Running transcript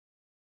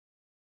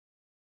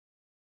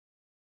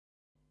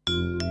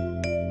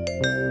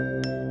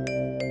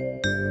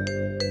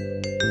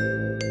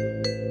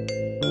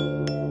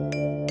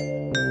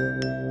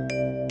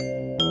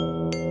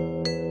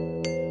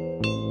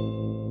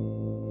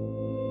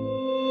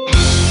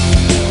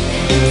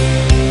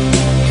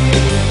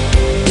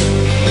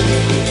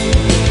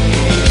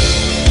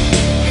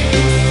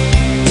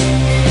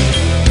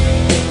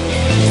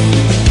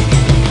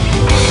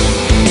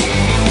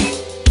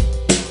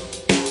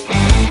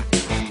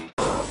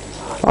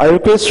I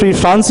request Shri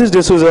Francis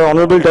D'Souza,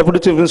 Honorable Deputy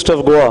Chief Minister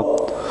of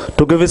Goa,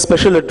 to give his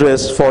special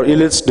address for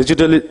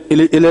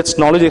Elets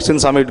Knowledge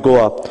Exchange Summit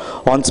Goa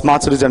on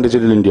Smart Cities and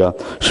Digital India.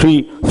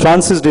 Shri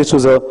Francis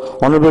D'Souza,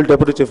 Honorable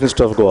Deputy Chief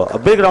Minister of Goa. A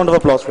big round of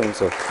applause for him,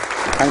 sir.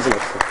 Thanks a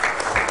lot, sir.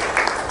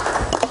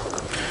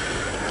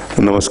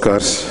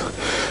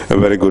 Namaskar. A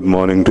very good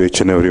morning to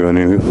each and every one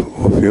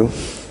of you.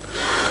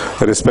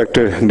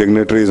 Respected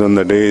dignitaries on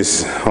the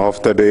days,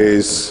 off the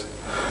days,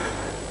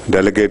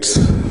 delegates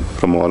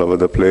from all over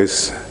the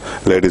place,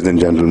 ladies and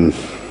gentlemen.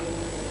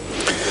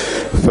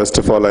 First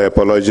of all, I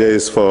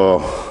apologize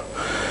for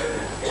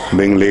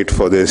being late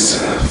for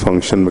this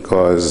function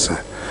because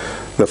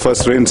the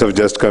first rains have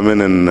just come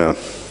in and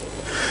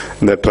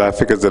the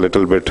traffic is a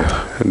little bit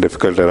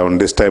difficult around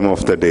this time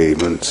of the day.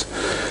 It's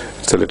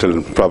a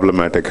little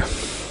problematic.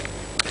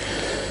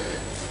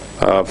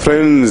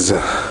 Friends,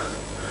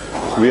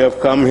 we have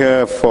come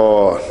here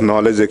for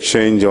knowledge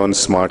exchange on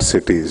smart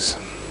cities.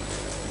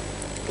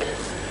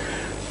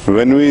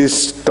 When we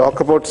talk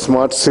about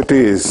smart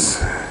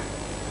cities,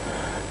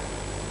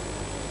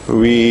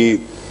 we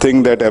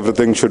think that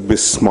everything should be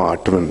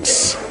smart.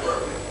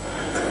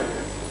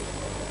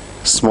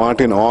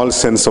 Smart in all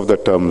sense of the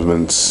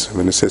terms.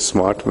 When you say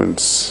smart,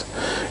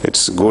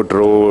 it's good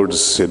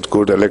roads, it's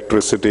good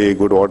electricity,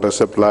 good water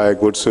supply,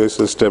 good sewage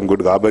system,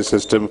 good garbage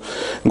system,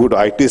 good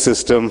IT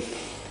system,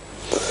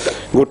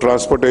 good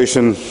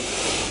transportation.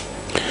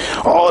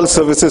 All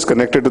services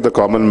connected to the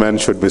common man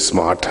should be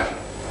smart.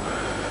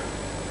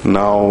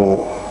 Now,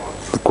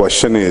 the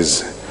question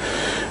is,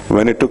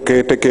 when you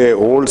take an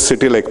old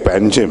city like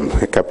Panjim,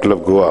 the capital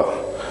of Goa,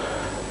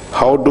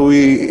 how do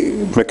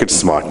we make it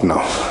smart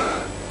now?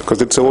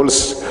 Because it's an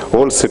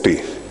old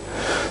city.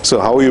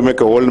 So how you make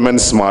an old man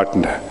smart?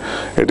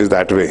 It is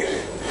that way.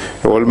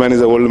 An old man is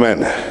an old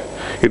man.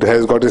 It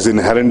has got its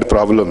inherent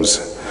problems.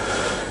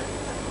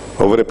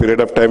 Over a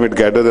period of time, it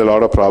gathers a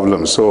lot of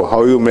problems. So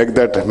how you make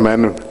that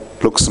man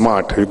look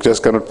smart? You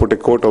just cannot put a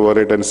coat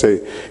over it and say,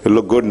 you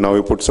look good now.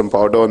 You put some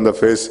powder on the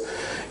face,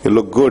 you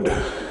look good.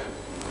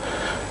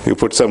 You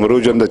put some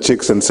rouge on the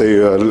cheeks and say,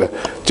 your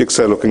cheeks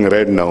are looking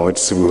red now.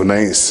 It's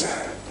nice.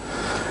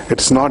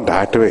 It's not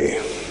that way.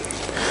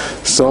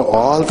 So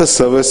all the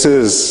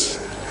services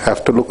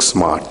have to look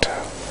smart.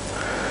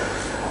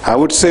 I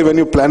would say when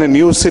you plan a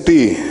new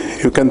city,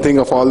 you can think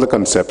of all the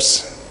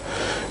concepts.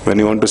 When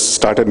you want to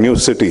start a new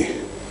city,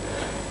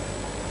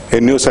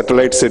 a new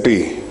satellite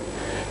city,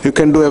 you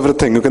can do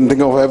everything, you can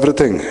think of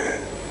everything.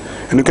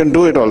 And you can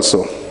do it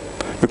also.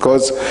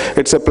 Because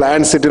it's a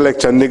planned city like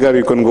Chandigarh,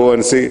 you can go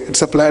and see,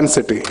 it's a planned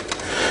city.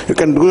 You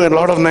can do a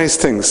lot of nice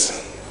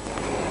things.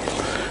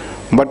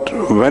 But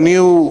when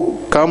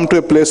you come to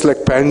a place like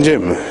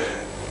Panjim,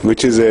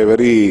 which is a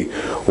very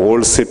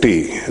old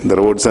city, the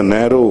roads are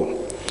narrow,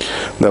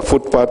 the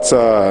footpaths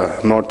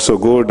are not so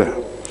good,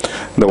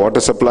 the water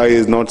supply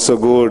is not so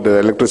good, the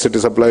electricity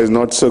supply is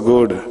not so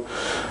good,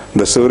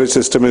 the sewerage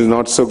system is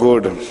not so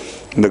good,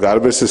 the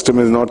garbage system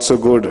is not so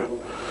good.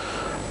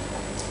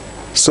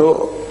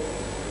 So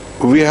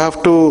we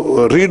have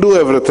to redo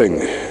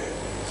everything.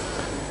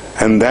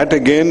 And that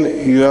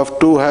again, you have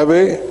to have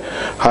a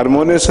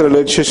harmonious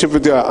relationship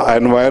with your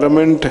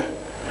environment.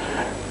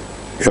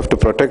 You have to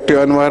protect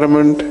your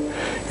environment.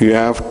 You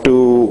have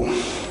to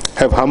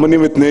have harmony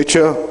with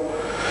nature.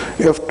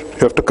 You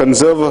have to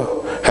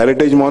conserve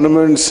heritage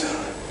monuments.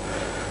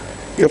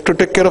 You have to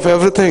take care of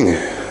everything.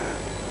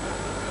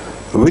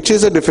 Which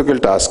is a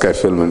difficult task, I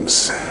feel.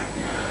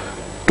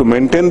 To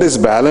maintain this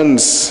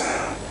balance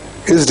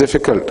is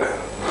difficult.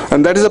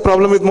 And that is a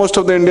problem with most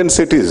of the Indian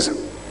cities.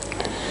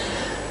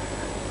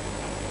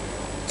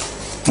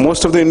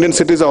 Most of the Indian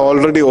cities are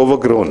already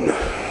overgrown.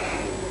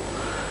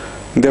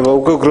 They have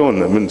overgrown,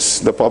 means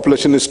the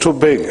population is too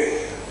big.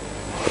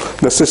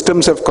 The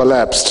systems have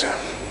collapsed.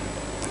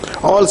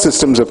 All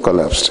systems have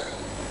collapsed.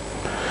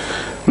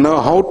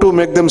 Now how to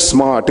make them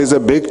smart is a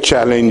big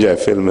challenge, I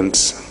feel.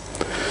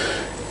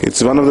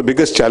 It's one of the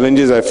biggest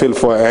challenges, I feel,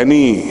 for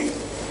any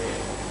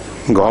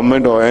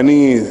government or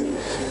any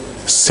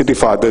city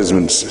fathers.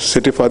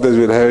 City fathers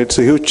will have, it's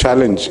a huge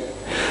challenge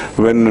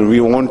when we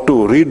want to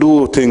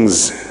redo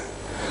things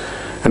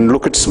and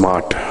look it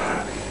smart.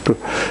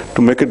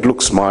 To make it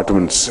look smart,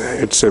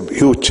 it's a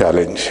huge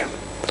challenge.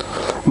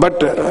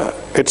 But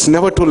it's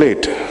never too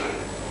late.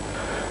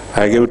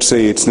 I would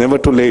say it's never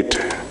too late.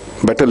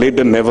 Better late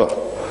than never.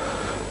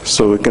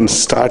 So we can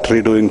start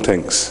redoing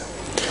things.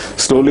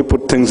 Slowly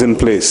put things in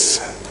place.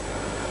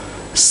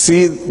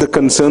 See the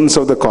concerns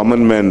of the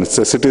common man, it's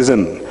a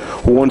citizen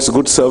who wants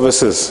good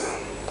services.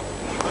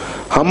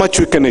 How much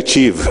we can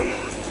achieve.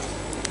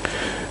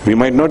 We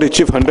might not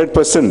achieve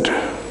 100%,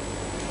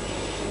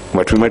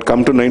 but we might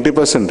come to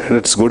 90%.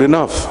 That's good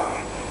enough.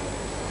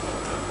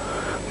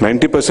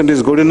 90%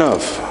 is good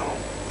enough.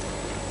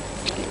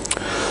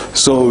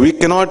 So we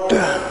cannot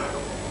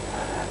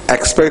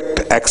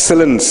expect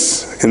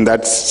excellence in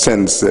that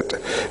sense that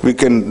we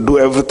can do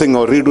everything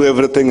or redo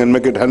everything and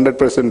make it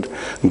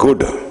 100%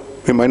 good.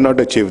 We might not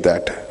achieve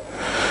that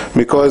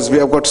because we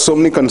have got so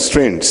many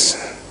constraints.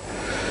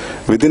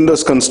 Within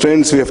those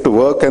constraints we have to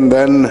work and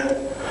then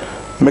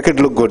make it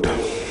look good.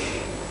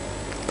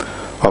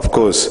 Of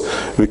course,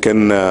 we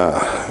can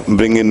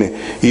bring in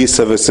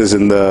e-services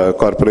in the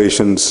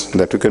corporations,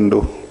 that we can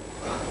do.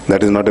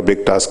 That is not a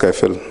big task, I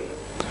feel.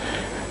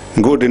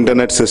 Good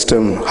internet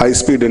system,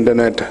 high-speed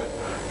internet,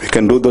 we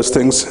can do those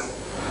things.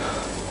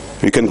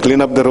 We can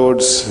clean up the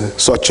roads.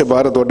 Swachh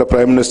Bharat, what the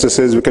Prime Minister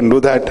says, we can do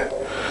that.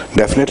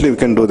 Definitely we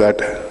can do that.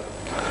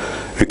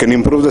 We can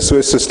improve the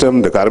sewage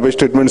system, the garbage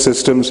treatment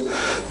systems.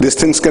 These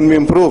things can be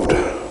improved.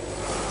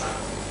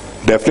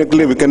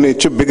 Definitely we can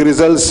achieve big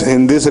results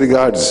in these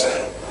regards.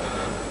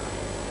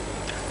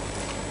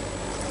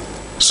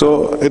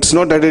 So it's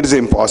not that it is an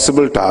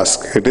impossible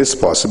task. It is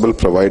possible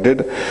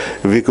provided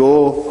we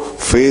go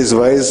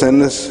phase-wise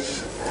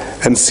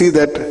and see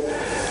that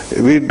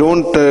we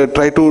don't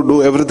try to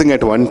do everything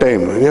at one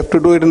time. We have to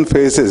do it in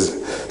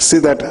phases. See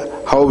that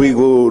how we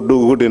go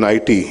do good in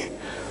IT.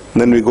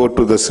 Then we go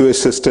to the sewage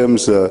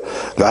systems,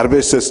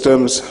 garbage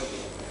systems.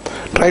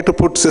 Try to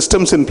put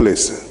systems in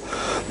place.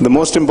 The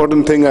most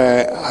important thing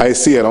I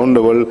see around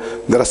the world,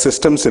 there are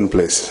systems in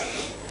place.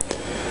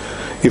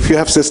 If you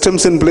have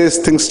systems in place,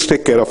 things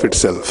take care of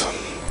itself.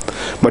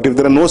 But if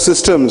there are no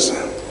systems,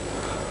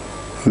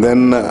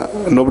 then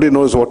nobody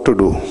knows what to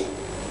do.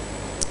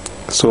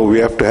 So we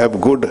have to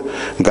have good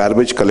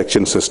garbage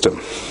collection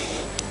system.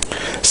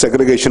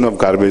 Segregation of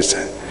garbage.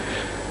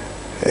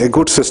 A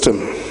good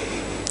system.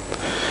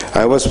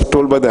 I was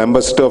told by the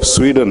ambassador of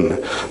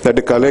Sweden that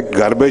they collect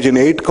garbage in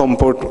 8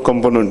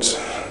 components.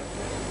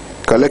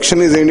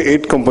 Collection is in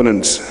 8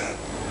 components.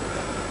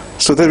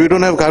 So that we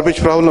don't have garbage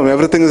problem.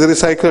 Everything is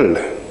recycled.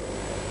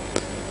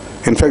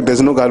 In fact, there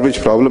is no garbage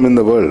problem in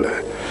the world.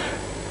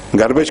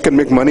 Garbage can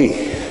make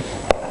money.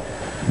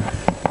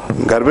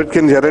 Garbage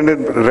can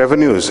generate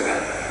revenues,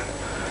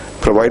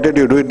 provided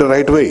you do it the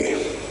right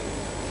way.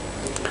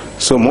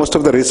 So most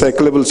of the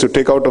recyclables you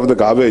take out of the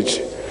garbage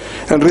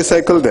and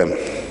recycle them.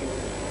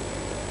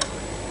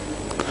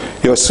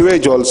 Your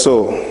sewage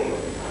also,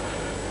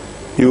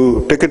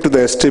 you take it to the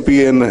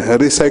STP and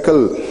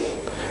recycle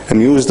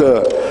and use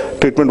the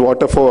treatment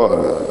water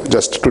for,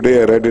 just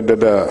today I read it that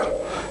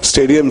the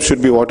stadium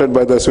should be watered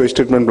by the sewage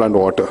treatment plant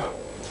water.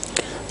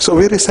 So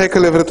we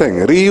recycle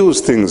everything, reuse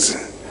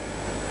things.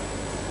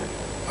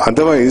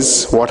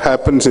 Otherwise, what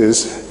happens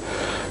is,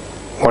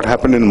 what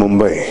happened in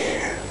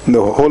Mumbai,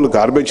 the whole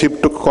garbage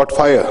heap caught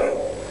fire.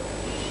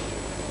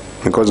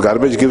 Because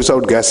garbage gives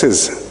out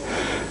gases.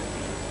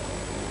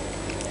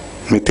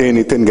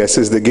 Methane, ethane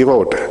gases they give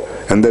out.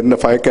 And then the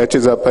fire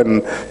catches up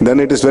and then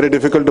it is very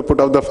difficult to put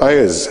out the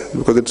fires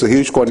because it's a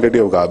huge quantity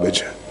of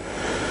garbage.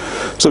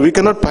 So we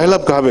cannot pile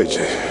up garbage.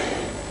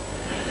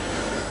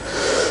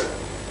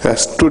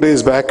 As 2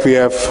 days back we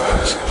have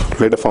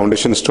laid a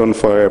foundation stone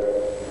for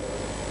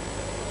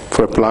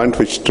a plant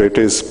which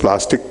treats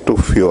plastic to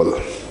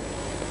fuel.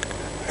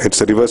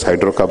 It's a reverse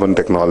hydrocarbon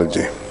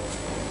technology.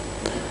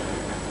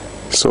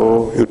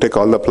 So you take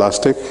all the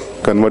plastic,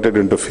 convert it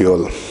into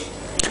fuel.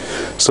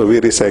 So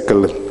we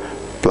recycle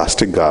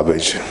plastic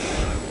garbage.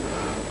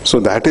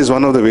 So that is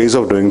one of the ways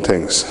of doing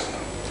things.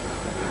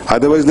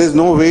 Otherwise there is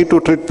no way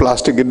to treat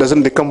plastic. It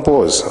doesn't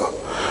decompose.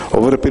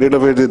 Over a period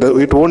of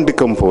it won't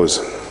decompose.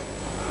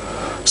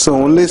 So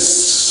only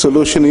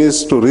solution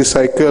is to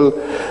recycle,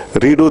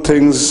 redo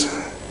things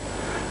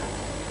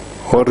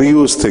or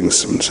reuse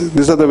things.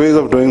 These are the ways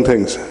of doing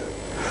things.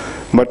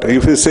 But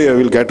if you say I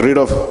will get rid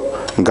of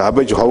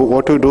garbage,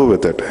 what do you do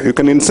with it? You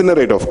can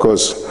incinerate, of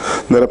course.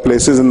 There are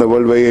places in the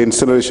world where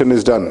incineration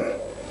is done.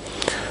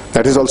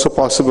 That is also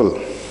possible.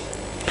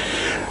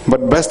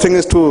 But best thing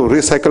is to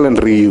recycle and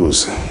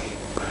reuse.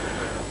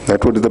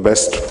 That would be the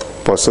best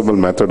possible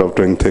method of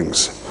doing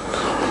things.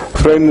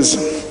 Friends,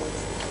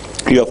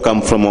 you have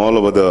come from all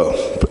over the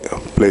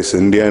place,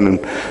 India and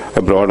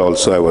abroad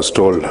also, I was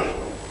told.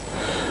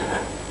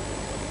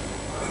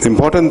 The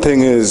important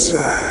thing is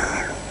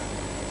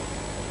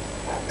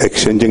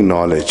exchanging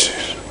knowledge.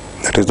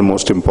 That is the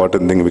most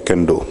important thing we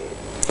can do.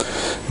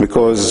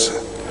 Because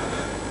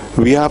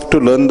we have to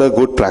learn the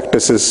good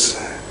practices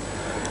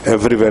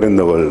everywhere in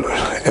the world.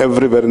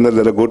 Everywhere in the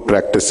world there are good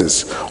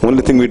practices.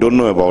 Only thing we don't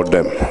know about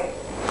them.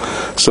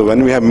 So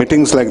when we have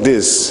meetings like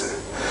this,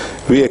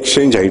 we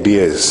exchange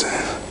ideas.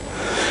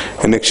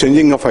 And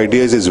exchanging of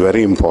ideas is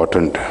very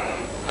important.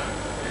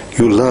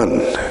 You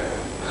learn.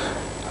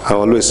 I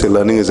always say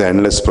learning is an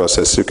endless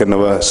process. You can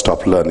never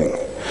stop learning.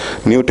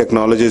 New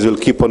technologies will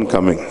keep on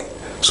coming.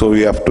 So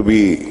we have to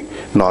be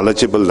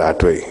knowledgeable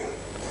that way.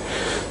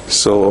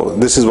 So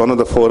this is one of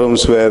the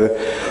forums where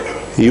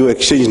you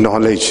exchange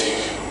knowledge.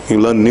 You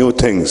learn new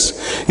things.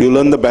 You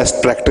learn the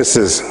best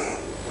practices.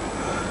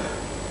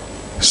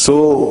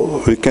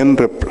 So we can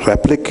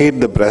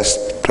replicate the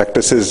best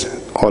practices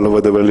all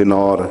over the world in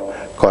our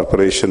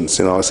corporations,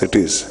 in our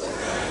cities.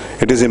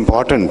 It is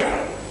important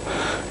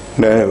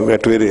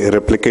that we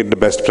replicate the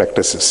best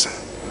practices.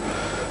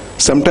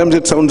 Sometimes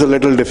it sounds a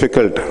little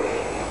difficult,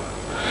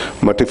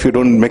 but if you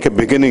don't make a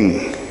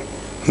beginning,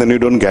 then you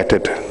don't get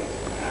it.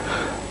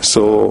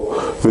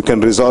 So we can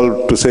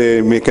resolve to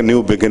say, make a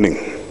new beginning.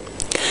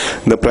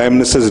 The Prime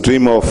Minister's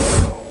dream of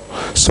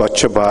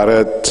Swachh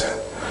Bharat,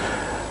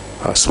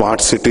 smart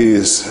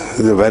cities,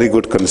 is a very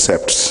good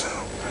concepts.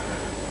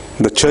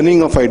 The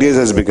churning of ideas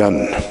has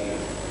begun.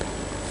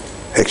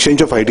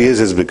 Exchange of ideas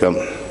has begun.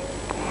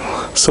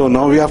 So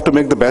now we have to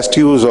make the best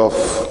use of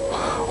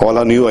all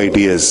our new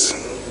ideas.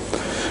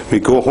 We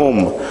go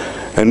home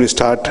and we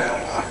start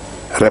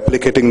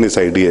replicating these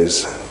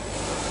ideas,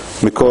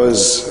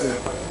 because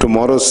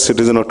tomorrow's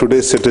citizen or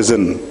today's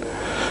citizen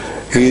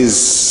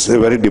is a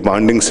very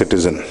demanding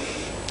citizen.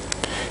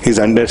 He's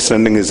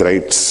understanding his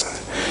rights.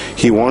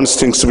 He wants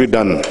things to be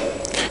done.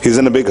 He's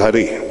in a big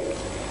hurry.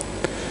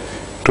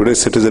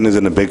 Today's citizen is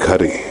in a big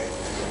hurry.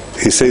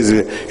 He says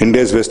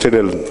India has wasted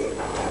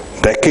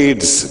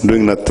decades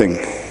doing nothing.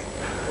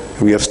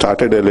 We have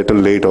started a little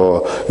late,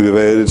 or we were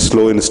very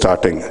slow in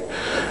starting.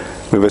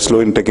 We were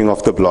slow in taking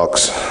off the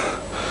blocks.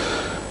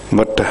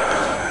 But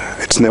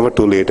it's never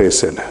too late, I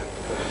said.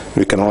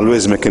 We can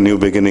always make a new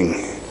beginning.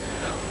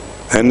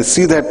 And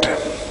see that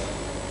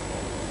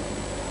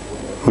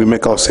we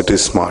make our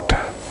cities smart.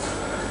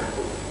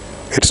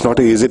 It's not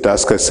an easy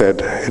task, I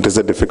said. It is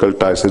a difficult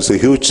task. It's a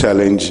huge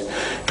challenge.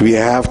 We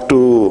have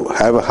to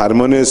have a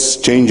harmonious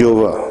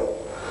changeover.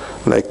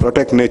 Like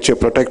protect nature,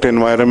 protect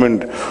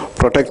environment,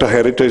 protect our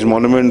heritage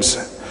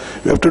monuments.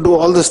 We have to do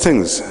all these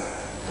things.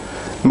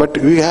 But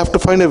we have to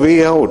find a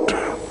way out.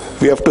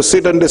 We have to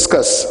sit and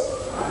discuss.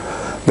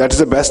 That's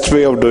the best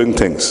way of doing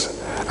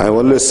things. I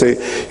always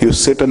say, you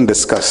sit and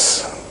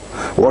discuss.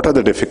 What are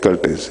the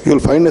difficulties? You'll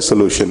find a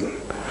solution.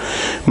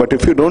 But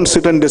if you don't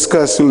sit and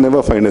discuss, you'll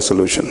never find a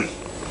solution.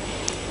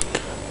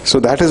 So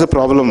that is a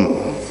problem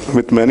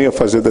with many of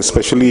us,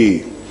 especially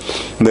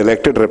the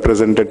elected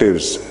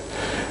representatives.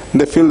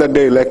 They feel that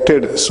they're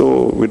elected,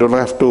 so we don't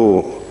have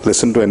to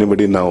listen to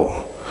anybody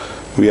now.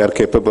 We are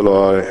capable,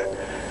 or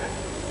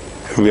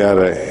we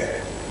are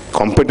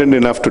competent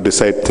enough to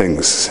decide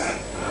things.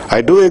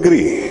 I do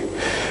agree.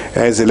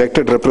 As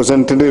elected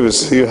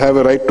representatives, you have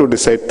a right to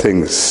decide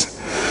things.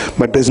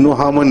 But there's no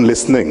harm in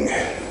listening.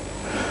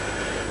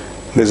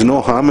 There's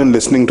no harm in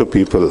listening to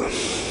people.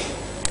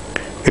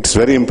 It's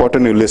very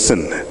important you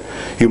listen.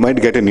 You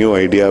might get a new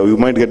idea. You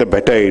might get a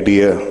better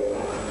idea.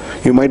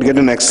 You might get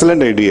an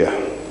excellent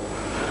idea.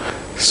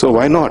 So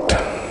why not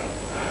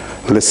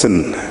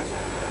listen,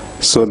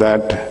 so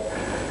that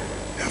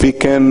we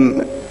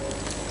can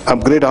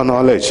upgrade our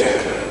knowledge?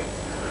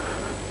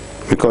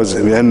 Because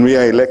when we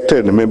are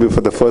elected, maybe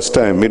for the first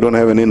time, we don't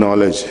have any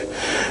knowledge.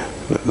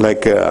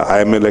 Like I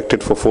am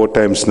elected for 4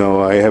 times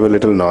now, I have a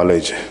little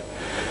knowledge.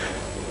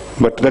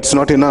 But that's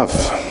not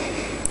enough.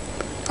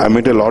 I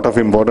meet a lot of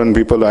important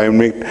people. I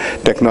meet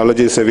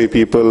technology-savvy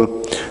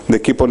people. They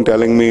keep on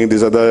telling me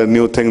these are the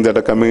new things that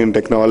are coming in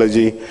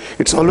technology.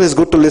 It's always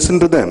good to listen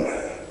to them.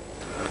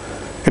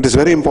 It is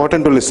very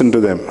important to listen to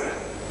them.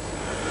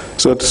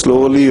 So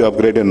slowly you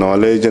upgrade your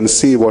knowledge and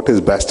see what is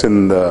best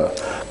in the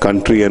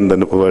country and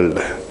the world.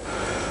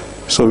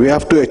 So we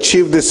have to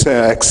achieve this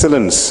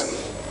excellence.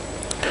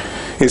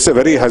 It's a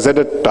very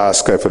hazardous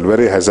task, I feel,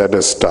 very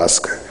hazardous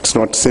task. It's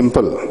not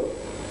simple.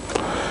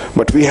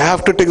 But we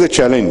have to take the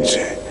challenge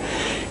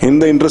in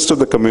the interest of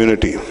the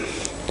community,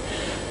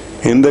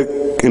 in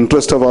the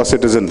interest of our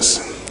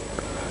citizens,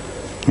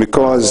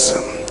 because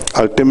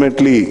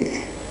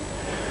ultimately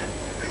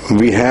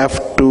we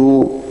have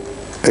to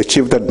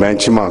achieve that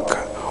benchmark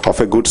of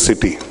a good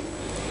city.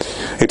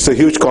 It's a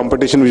huge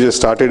competition which has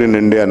started in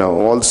India now.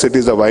 All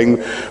cities are vying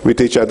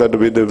with each other to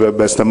be the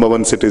best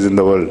 #1 cities in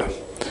the world.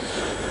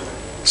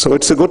 So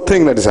it's a good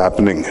thing that is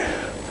happening.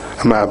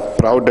 I'm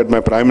proud that my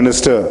Prime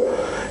Minister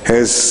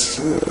has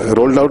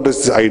rolled out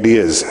these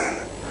ideas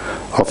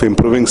of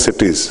improving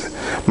cities.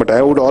 But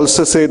I would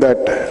also say that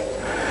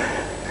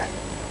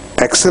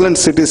excellent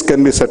cities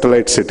can be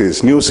satellite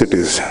cities, new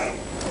cities,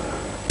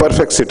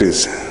 perfect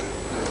cities,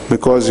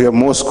 because you have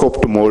more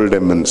scope to mold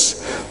them,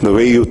 the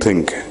way you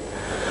think.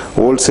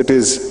 Old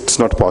cities, it's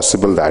not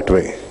possible that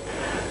way.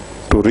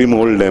 To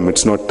remold them,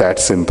 it's not that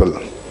simple.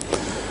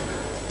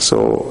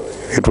 So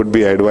it would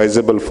be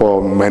advisable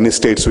for many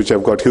states which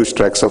have got huge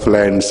tracts of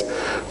lands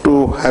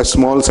to have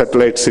small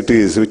satellite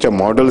cities which are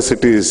model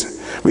cities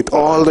with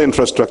all the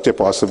infrastructure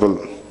possible,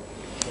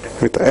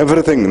 with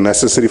everything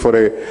necessary for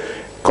a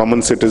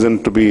common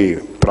citizen to be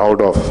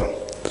proud of.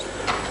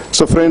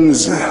 So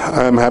friends,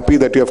 I am happy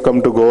that you have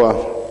come to Goa.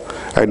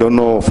 I don't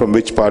know from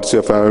which parts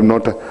you have. I have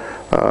not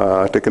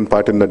taken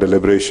part in the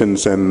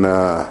deliberations, and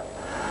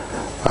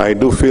I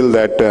do feel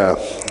that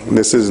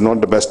this is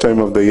not the best time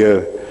of the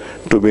year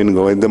to be in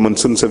Goa. The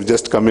monsoons have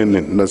just come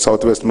in the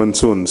southwest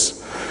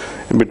monsoons,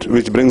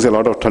 which brings a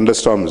lot of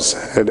thunderstorms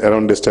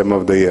around this time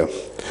of the year.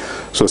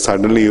 So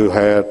suddenly you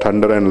have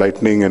thunder and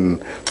lightning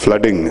and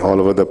flooding all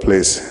over the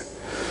place.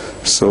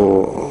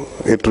 So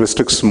it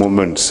restricts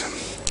movements.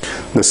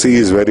 The sea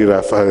is very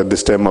rough at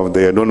this time of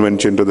the year. Don't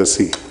venture into the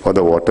sea or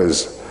the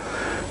waters.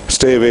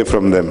 Stay away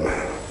from them.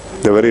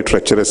 They're very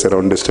treacherous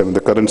around this time.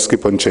 The currents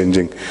keep on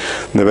changing.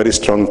 They're very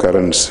strong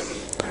currents.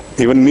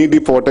 Even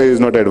knee-deep water is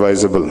not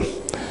advisable.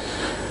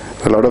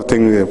 A lot of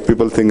things,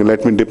 people think,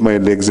 let me dip my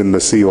legs in the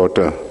sea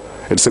water.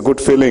 It's a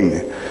good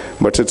feeling,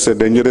 but it's a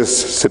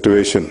dangerous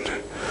situation.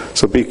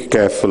 So be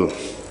careful.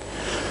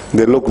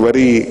 They look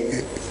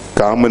very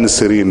calm and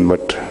serene,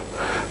 but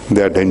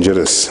they are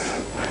dangerous.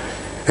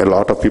 A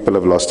lot of people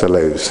have lost their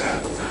lives.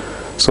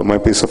 So my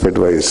piece of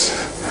advice.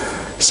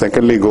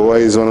 Secondly, Goa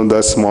is one of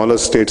the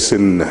smallest states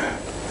in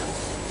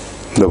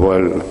the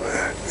world.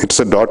 It's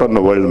a dot on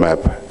the world map.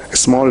 A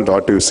small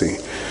dot you see.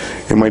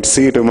 You might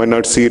see it, you might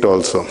not see it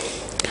also.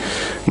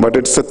 But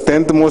it's the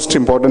 10th most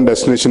important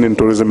destination in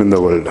tourism in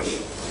the world.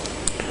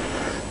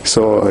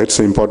 So it's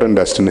an important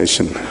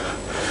destination.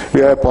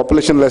 We have a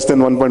population less than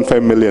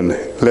 1.5 million.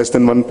 Less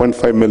than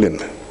 1.5 million.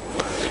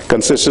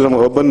 Consisted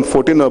of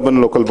 14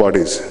 urban local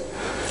bodies.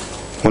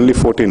 Only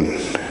 14.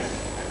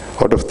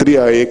 Out of 3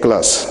 are A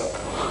class.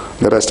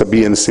 The rest are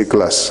B and C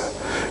class.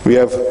 We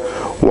have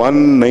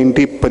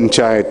 190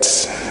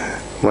 panchayats,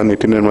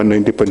 118 and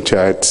 190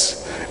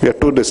 panchayats. We have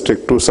 2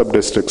 districts, 2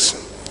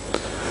 sub-districts.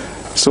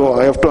 So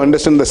I have to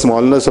understand the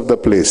smallness of the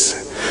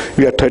place.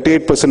 We are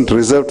 38%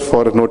 reserved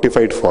for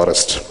notified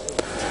forest.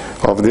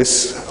 Of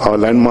this, our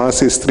land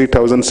mass is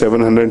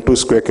 3,702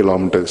 square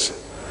kilometers.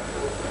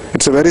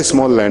 It's a very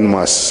small land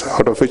mass,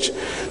 out of which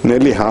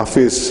nearly half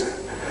is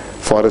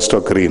forest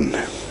or green.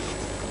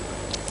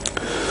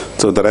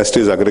 So the rest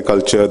is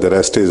agriculture, the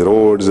rest is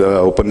roads,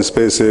 open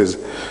spaces.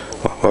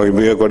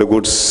 We have got a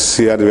good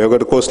CR, we have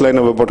got a coastline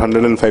of about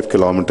 105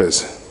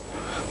 kilometers.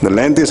 The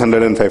length is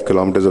 105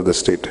 kilometers of the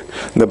state.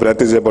 The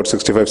breadth is about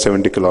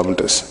 65-70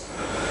 kilometers.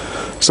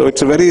 So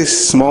it's a very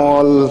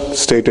small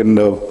state in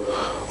the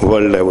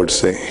world, I would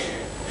say.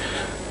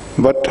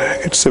 But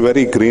it's a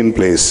very green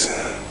place.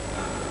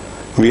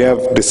 We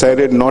have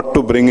decided not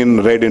to bring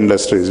in red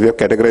industries. We have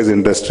categorized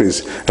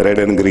industries, red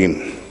and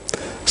green.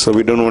 So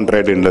we don't want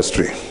red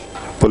industry.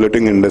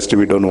 Polluting industry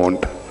we don't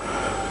want.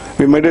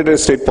 We made it a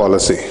state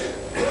policy.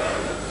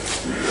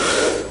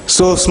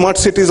 So smart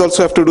cities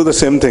also have to do the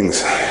same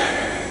things.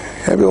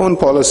 Have your own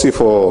policy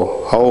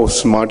for how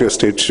smart your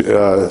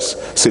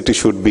city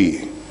should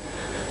be.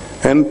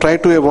 And try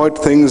to avoid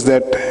things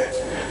that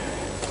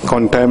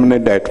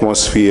contaminate the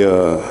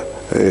atmosphere,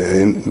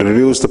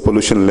 reduce the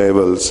pollution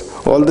levels.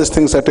 All these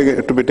things have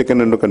to be taken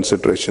into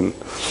consideration.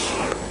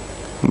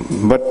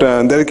 But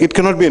it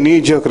cannot be a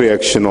knee-jerk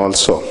reaction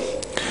also.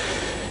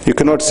 You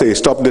cannot say,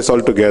 stop this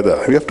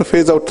altogether. We have to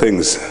phase out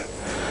things.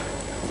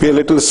 Be a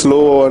little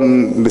slow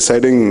on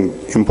deciding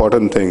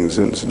important things.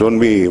 Don't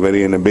be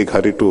very in a big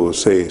hurry to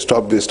say,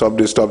 stop this, stop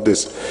this, stop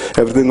this.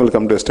 Everything will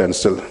come to a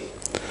standstill.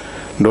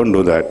 Don't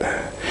do that.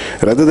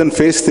 Rather than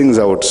phase things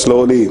out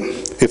slowly,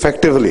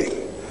 effectively.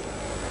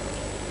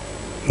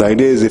 The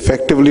idea is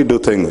effectively do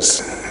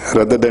things,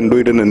 rather than do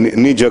it in a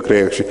knee-jerk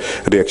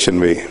reaction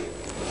way.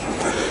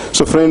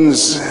 So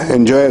friends,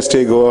 enjoy a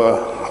stay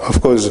Goa. Of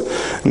course,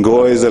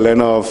 Goa is the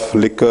land of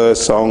liquor,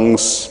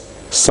 songs,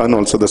 sun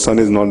also. The sun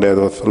is not there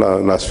the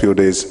last few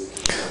days.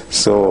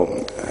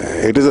 So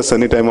it is a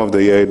sunny time of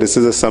the year. This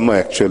is a summer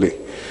actually.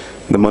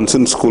 The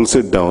monsoon cools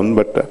it down,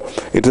 but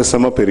it's a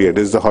summer period.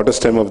 It's the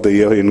hottest time of the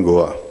year in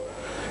Goa.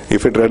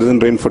 If it doesn't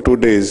rain for 2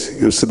 days,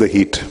 you see the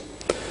heat.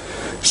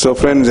 So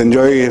friends,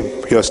 enjoy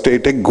your stay.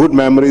 Take good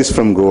memories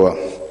from Goa.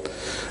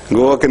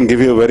 Goa can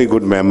give you very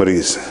good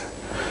memories.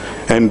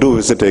 And do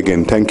visit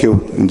again. Thank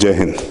you. Jai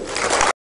Hind.